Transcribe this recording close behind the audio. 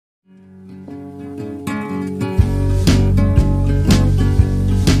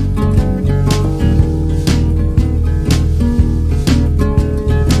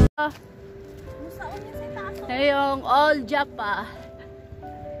called Joppa.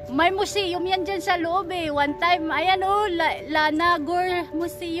 May museum yan dyan sa loob eh. One time, ayan oh, Lanagor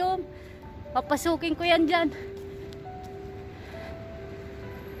Museum. Papasukin ko yan dyan.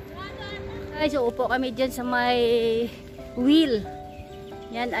 Guys, so upo kami dyan sa may wheel.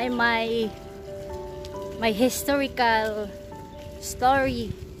 Yan ay may historical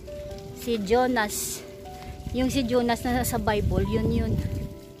story. Si Jonas. Yung si Jonas na sa Bible, yun.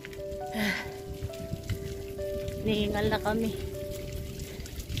 Nihingal na kami.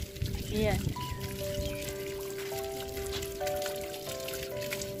 Ayan.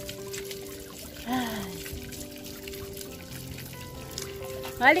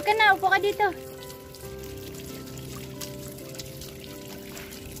 Halika na, upo ka dito.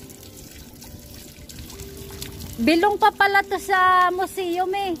 Bilong pa pala to sa museum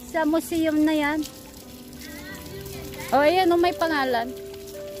eh. Sa museum na yan. O, ayan o, may pangalan.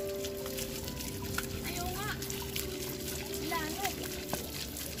 Ayaw nga. Langot.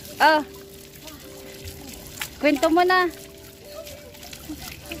 Oh. Kwento mo na.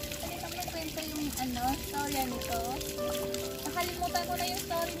 Kwento yung storya nito. Nakalimutan ko na yung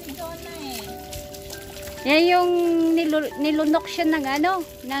story ni Jonah eh. Yan yung nilunok siya ng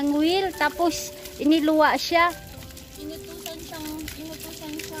ng wheel. Tapos iniluwa siya. Inutusan siyang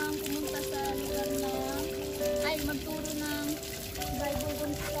pumunta sa lugar na magturo ng Bible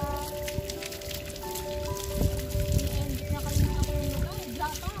dun sa and nakalimutan ko yung lugar.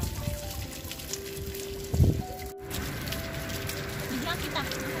 Joppa. Bigyan kita.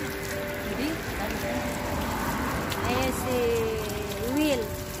 Hindi. Ayan si Will.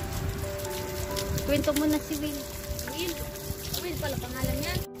 Kwento mo na si Will. Will pala pangalan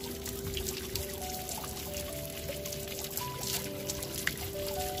niya.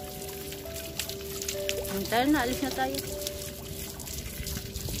 Tayo na, alis na tayo.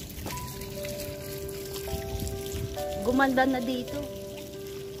 Gumanda na dito.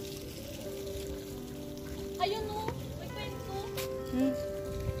 Ayun o, may kwento.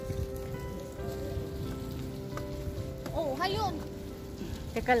 Oh, ayun.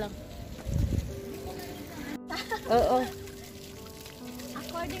 Teka lang. Oo.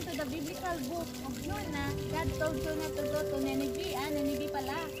 According to the biblical book of Jonah, God told Jonah to go to Nineveh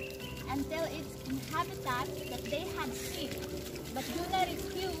pala, and tell its inhabitants that they had sheep. But Jonah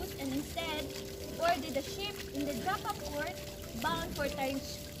refused and instead boarded a ship in the Joppa port bound for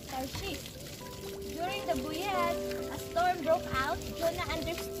Tarshish. During the voyage, a storm broke out. Jonah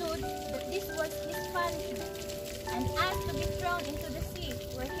understood that this was his punishment and asked to be thrown into the sea,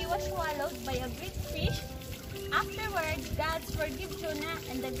 where he was swallowed by a great fish. Afterwards, God forgave Jonah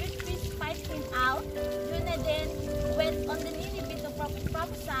and the great fish spit him out. Jonah then went on the Nineveh to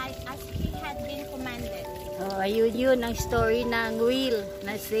prophesy as he had been commanded. Oh, ayun ang story ng wheel.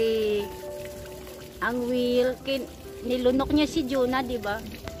 Ang wheel, nilunok niya si Jonah, di ba?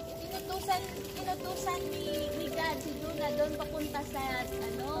 Inutusan ni God si Jonah doon papunta sa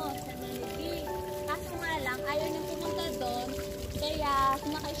Nineveh. Kaso nga lang, ayaw niyang pumunta doon. Kaya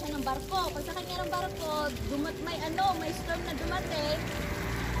sumakay siya ng barko. Pag sakay niya ng barko, may storm na dumating.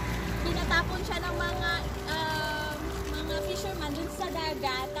 Pinatapon siya ng mga fisherman dun sa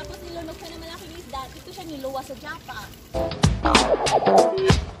dagat. Tapos nilunok siya ng malaking isda. Dito siya niluwa sa Joppa.